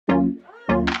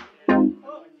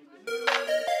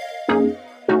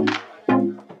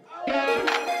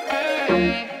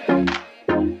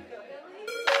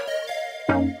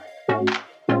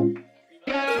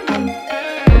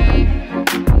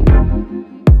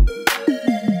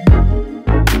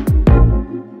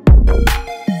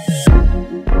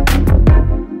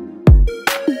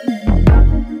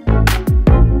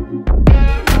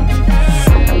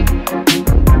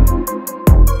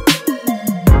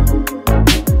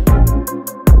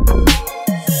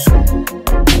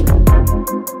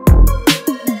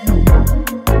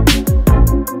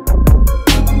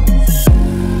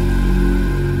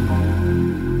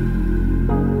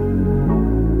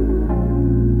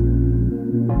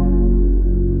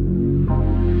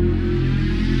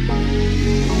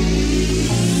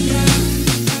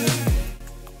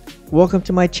Welcome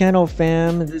to my channel,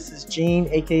 fam. This is Gene,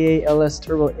 aka LS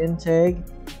Turbo Integ,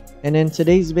 and in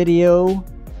today's video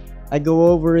I go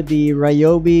over the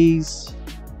RYOBI's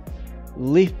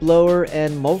leaf blower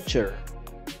and mulcher.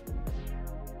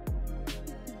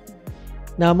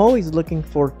 Now I'm always looking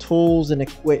for tools and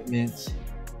equipment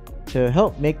to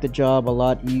help make the job a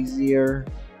lot easier,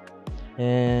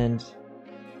 and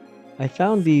I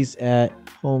found these at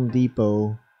Home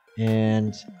Depot,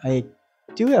 and I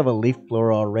do have a leaf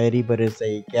blower already, but it's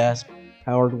a gas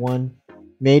powered one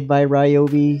made by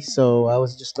RYOBI, so I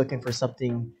was just looking for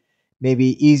something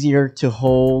maybe easier to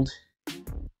hold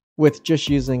with just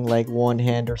using like one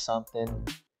hand or something.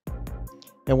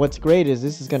 And what's great is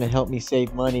this is going to help me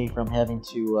save money from having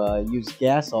to use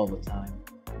gas all the time.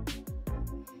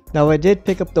 Now I did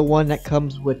pick up the one that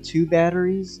comes with 2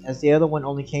 batteries, as the other one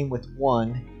only came with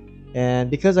 1,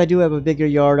 and because I do have a bigger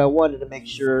yard, I wanted to make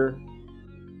sure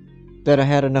that I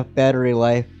had enough battery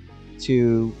life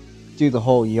to do the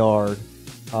whole yard.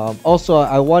 Also,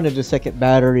 I wanted a second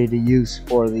battery to use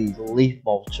for the leaf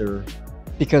mulcher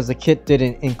because the kit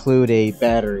didn't include a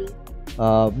battery.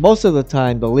 Most of the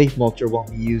time the leaf mulcher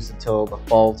won't be used until the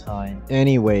fall time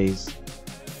anyways.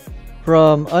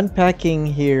 From unpacking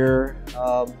here,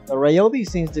 the RYOBI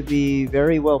seems to be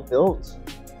very well built.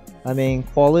 I mean,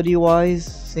 quality wise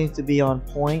seems to be on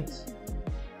point.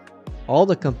 All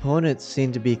the components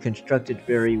seem to be constructed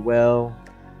very well,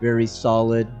 very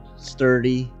solid,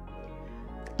 sturdy.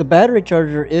 The battery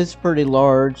charger is pretty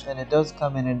large, and it does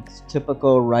come in its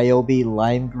typical RYOBI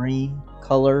lime green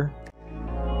color.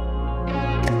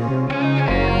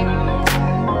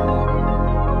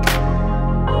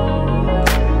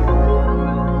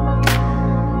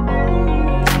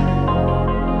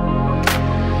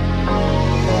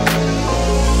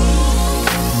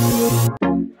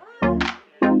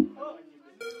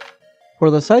 For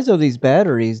the size of these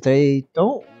batteries, they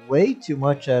don't weigh too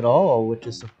much at all, which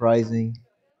is surprising.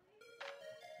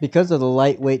 Because of the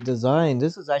lightweight design,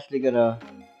 this is actually going to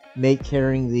make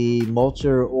carrying the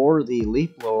mulcher or the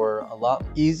leaf blower a lot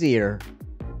easier.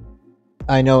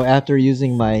 I know after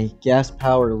using my gas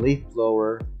powered leaf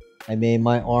blower, I mean,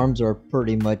 my arms are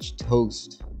pretty much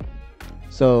toast.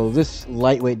 So this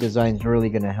lightweight design is really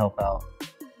going to help out.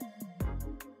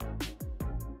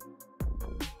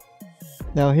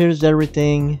 Now here's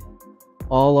everything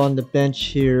all on the bench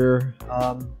here.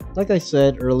 Like I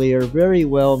said earlier, very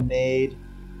well made,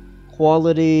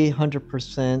 quality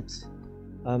 100%.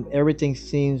 Everything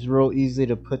seems real easy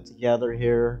to put together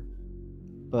here,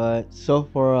 but so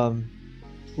far I'm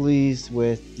pleased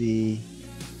with the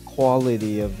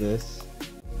quality of this.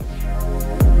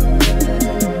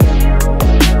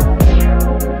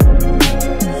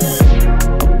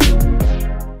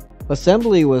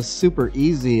 Assembly was super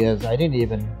easy, as I didn't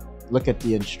even look at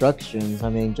the instructions. I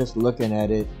mean, just looking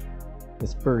at it,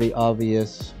 it's pretty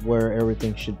obvious where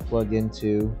everything should plug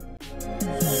into.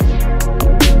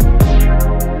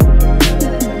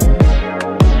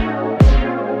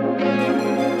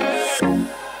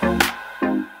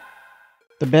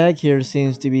 The bag here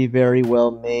seems to be very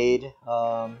well made.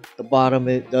 The bottom,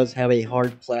 it does have a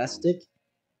hard plastic.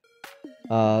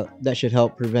 That should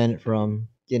help prevent it from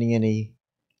getting any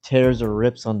tears or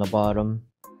rips on the bottom,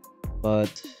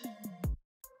 but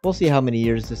we'll see how many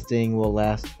years this thing will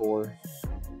last for.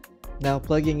 Now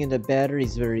plugging in the battery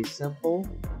is very simple.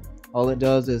 All it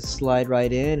does is slide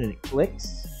right in and it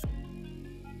clicks.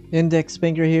 Index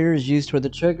finger here is used for the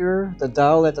trigger. The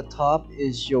dial at the top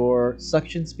is your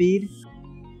suction speed.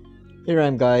 Here I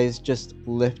am, guys, just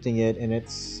lifting it, and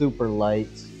it's super light.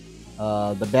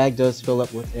 The bag does fill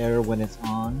up with air when it's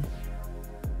on.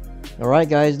 Alright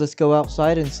guys, let's go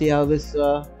outside and see how this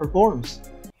performs.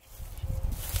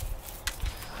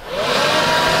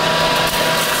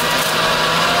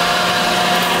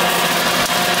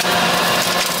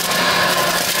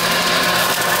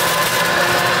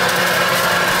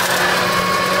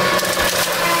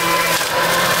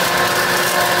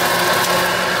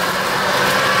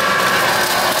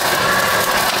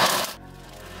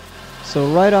 So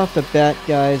right off the bat,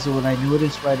 guys, what I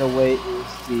noticed right away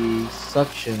is the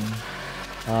suction.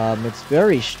 It's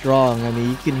very strong. I mean,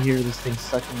 you can hear this thing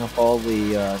sucking up all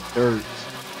the dirt.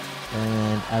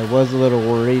 And I was a little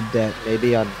worried that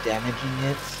maybe I'm damaging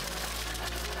it.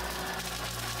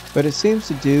 But it seems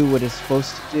to do what it's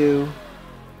supposed to do.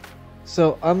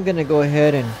 So I'm gonna go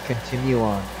ahead and continue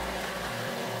on.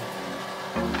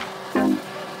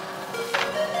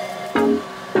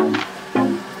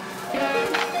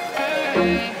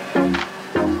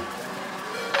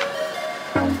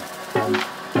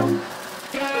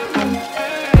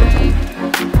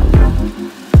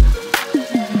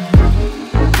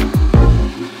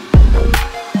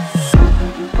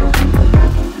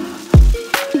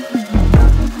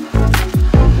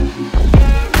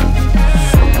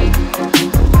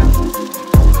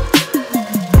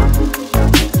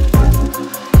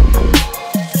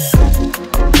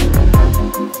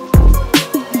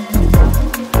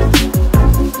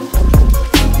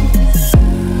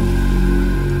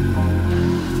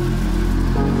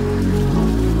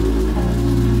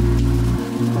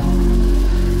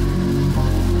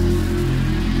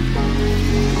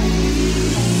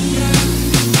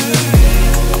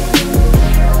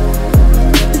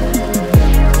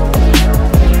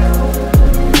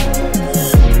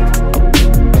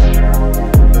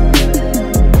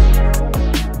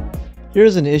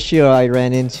 Here's an issue I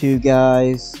ran into,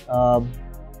 guys.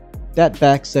 That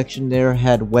back section there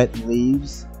had wet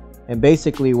leaves, and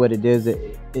basically what it is,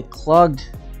 it clogged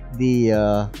the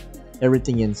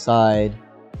everything inside.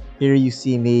 Here you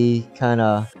see me kind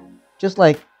of just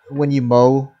like when you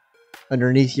mow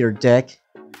underneath your deck.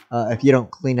 If you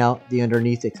don't clean out the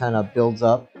underneath, it kind of builds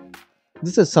up.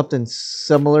 This is something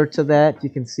similar to that. You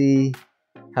can see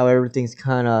how everything's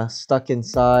kind of stuck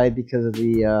inside because of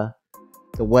the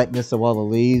wetness of all the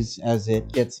leaves. As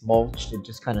it gets mulched, it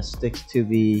just kind of sticks to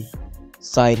the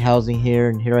side housing here,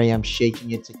 and here I am shaking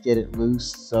it to get it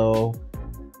loose. So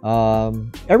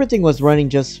everything was running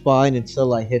just fine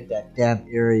until I hit that damp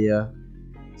area.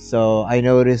 So I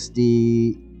noticed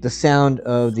the sound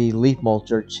of the leaf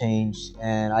mulcher changed,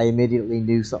 and I immediately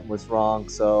knew something was wrong.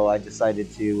 So I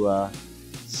decided to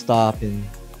stop and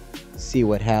see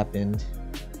what happened.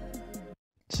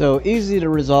 So easy to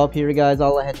resolve here, guys.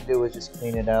 All I had to do was just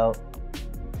clean it out.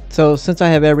 So since I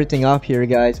have everything off here,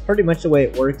 guys, pretty much the way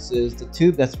it works is the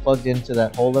tube that's plugged into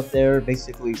that hole up there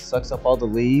basically sucks up all the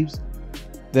leaves.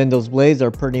 Then those blades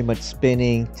are pretty much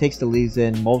spinning, takes the leaves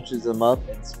in, mulches them up,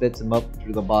 and spits them up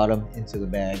through the bottom into the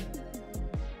bag.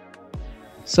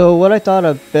 So what I thought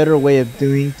a better way of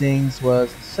doing things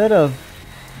was, instead of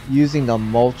using the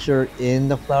mulcher in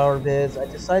the flower beds, I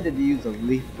decided to use a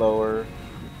leaf blower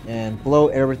and blow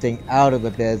everything out of the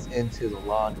beds into the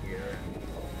lawn here.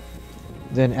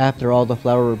 Then after all the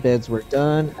flower beds were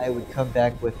done, I would come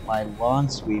back with my lawn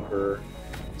sweeper,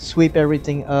 sweep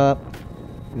everything up,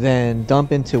 then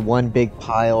dump into one big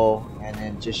pile, and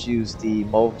then just use the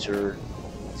mulcher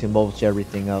to mulch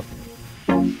everything up.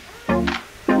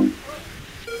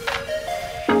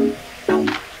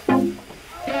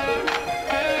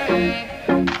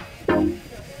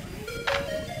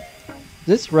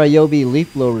 This RYOBI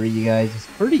leaf blower, you guys, is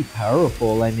pretty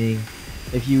powerful. I mean,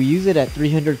 if you use it at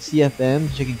 300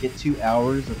 CFMs, you can get 2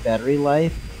 hours of battery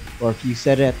life. Or if you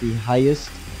set it at the highest,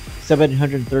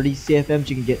 730 CFMs,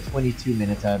 you can get 22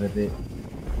 minutes out of it.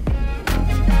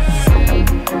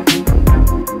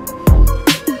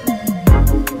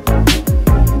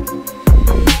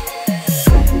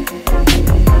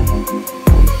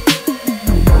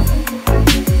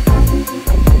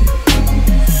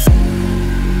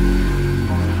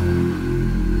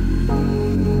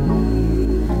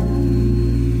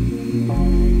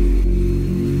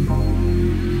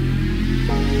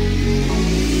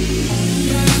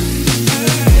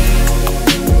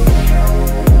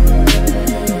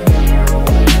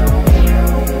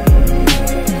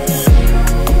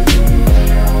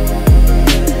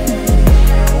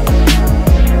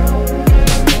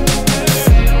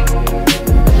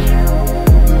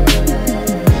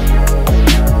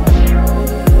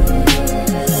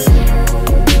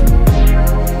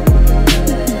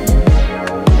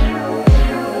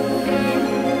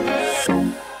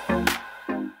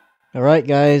 Alright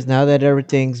guys, now that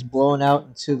everything's blown out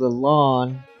into the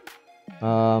lawn,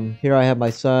 here I have my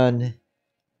son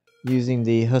using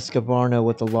the Husqvarna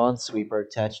with the lawn sweeper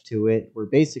attached to it. We're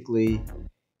basically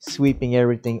sweeping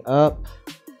everything up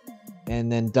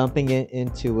and then dumping it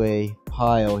into a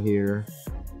pile here.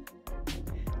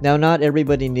 Now not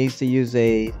everybody needs to use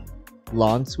a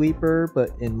lawn sweeper,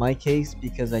 but in my case,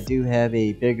 because I do have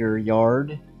a bigger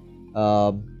yard,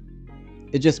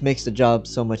 it just makes the job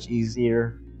so much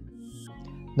easier.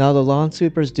 Now the lawn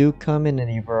sweepers do come in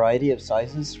a variety of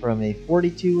sizes, from a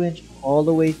 42-inch all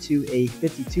the way to a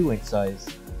 52-inch size.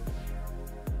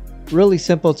 Really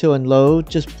simple to unload,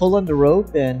 just pull on the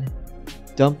rope and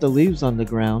dump the leaves on the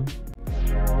ground.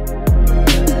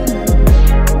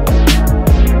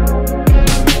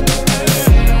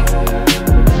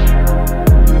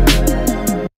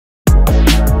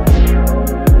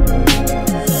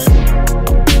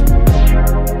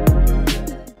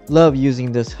 Love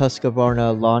using this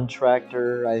Husqvarna lawn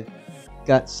tractor. I've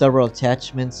got several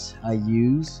attachments I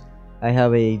use. I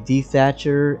have a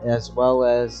dethatcher as well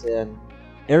as an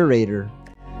aerator.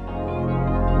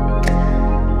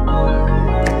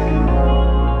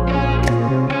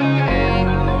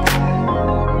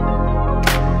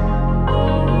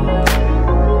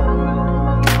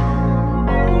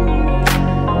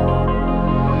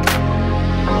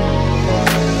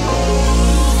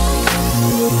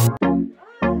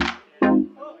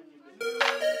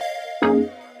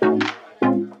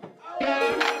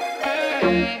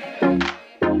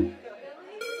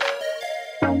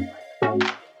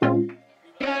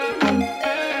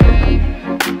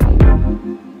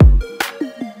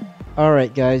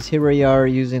 Alright guys, here we are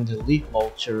using the leaf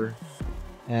mulcher,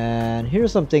 and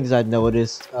here's some things I've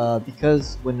noticed.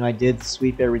 Because when I did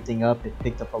sweep everything up, it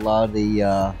picked up a lot of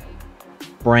the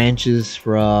branches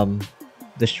from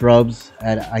the shrubs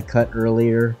that I cut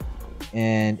earlier,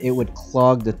 and it would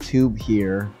clog the tube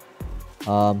here.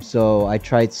 So I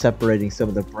tried separating some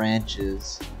of the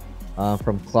branches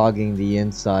from clogging the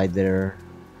inside there,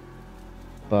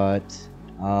 but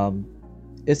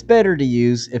it's better to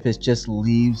use if it's just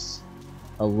leaves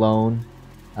alone.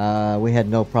 We had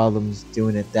no problems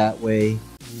doing it that way.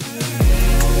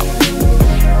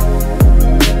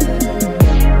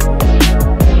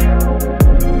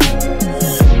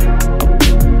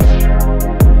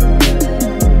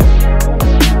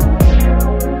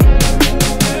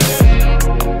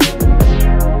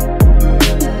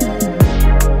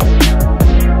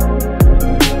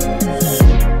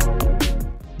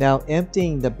 Now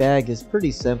emptying the bag is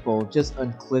pretty simple. Just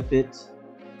unclip it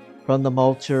from the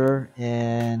mulcher,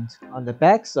 and on the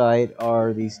back side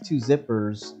are these two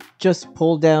zippers. Just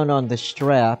pull down on the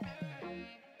strap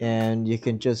and you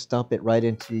can just dump it right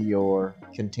into your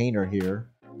container here.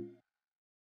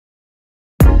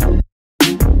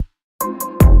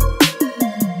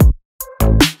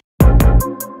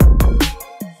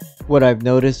 What I've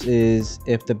noticed is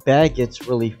if the bag gets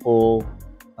really full,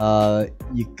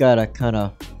 you gotta kind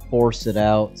of force it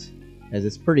out, as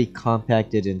it's pretty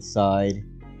compacted inside,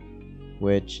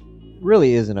 which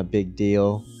really isn't a big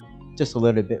deal. Just a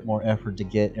little bit more effort to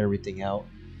get everything out.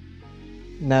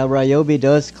 Now RYOBI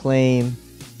does claim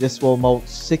this will mulch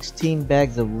 16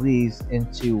 bags of leaves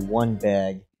into one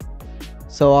bag,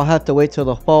 so I'll have to wait till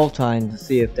the fall time to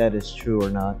see if that is true or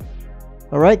not.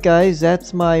 Alright guys,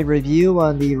 that's my review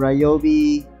on the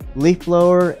RYOBI leaf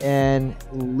blower and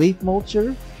leaf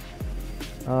mulcher.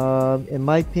 In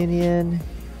my opinion,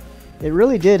 it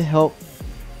really did help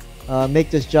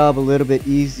make this job a little bit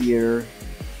easier.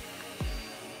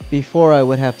 Before I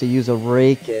would have to use a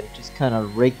rake and just kind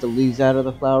of rake the leaves out of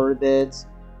the flower beds,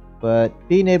 but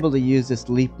being able to use this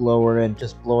leaf blower and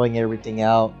just blowing everything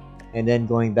out, and then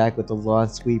going back with the lawn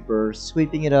sweeper,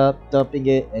 sweeping it up, dumping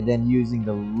it, and then using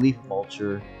the leaf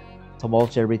mulcher to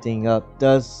mulch everything up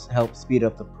does help speed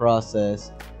up the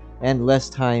process and less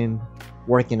time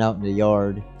working out in the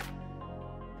yard.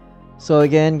 So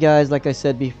again guys, like I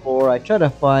said before, I try to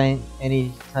find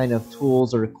any kind of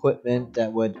tools or equipment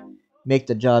that would make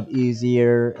the job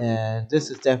easier, and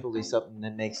this is definitely something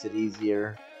that makes it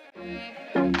easier.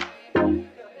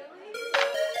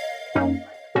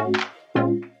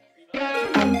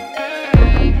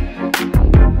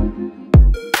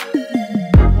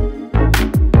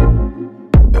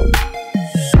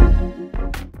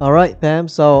 Alright fam,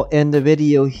 so I'll end the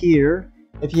video here.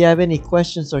 If you have any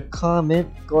questions or comment,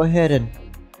 go ahead and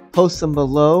post them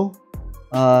below.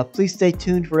 Please stay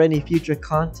tuned for any future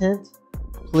content.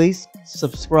 Please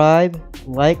subscribe,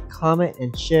 like, comment,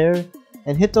 and share,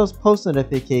 and hit those post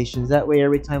notifications. That way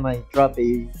every time I drop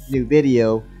a new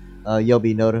video, you'll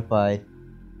be notified.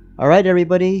 Alright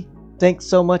everybody, thanks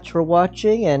so much for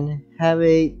watching and have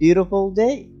a beautiful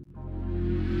day.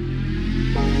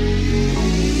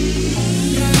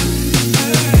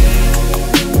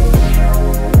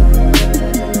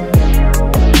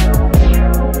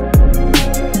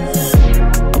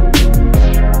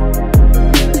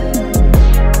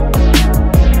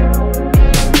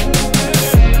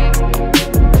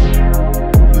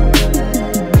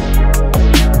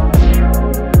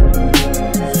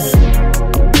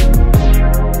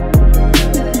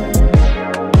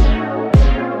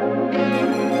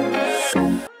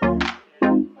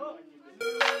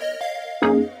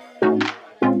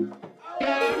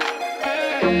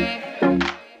 Bye.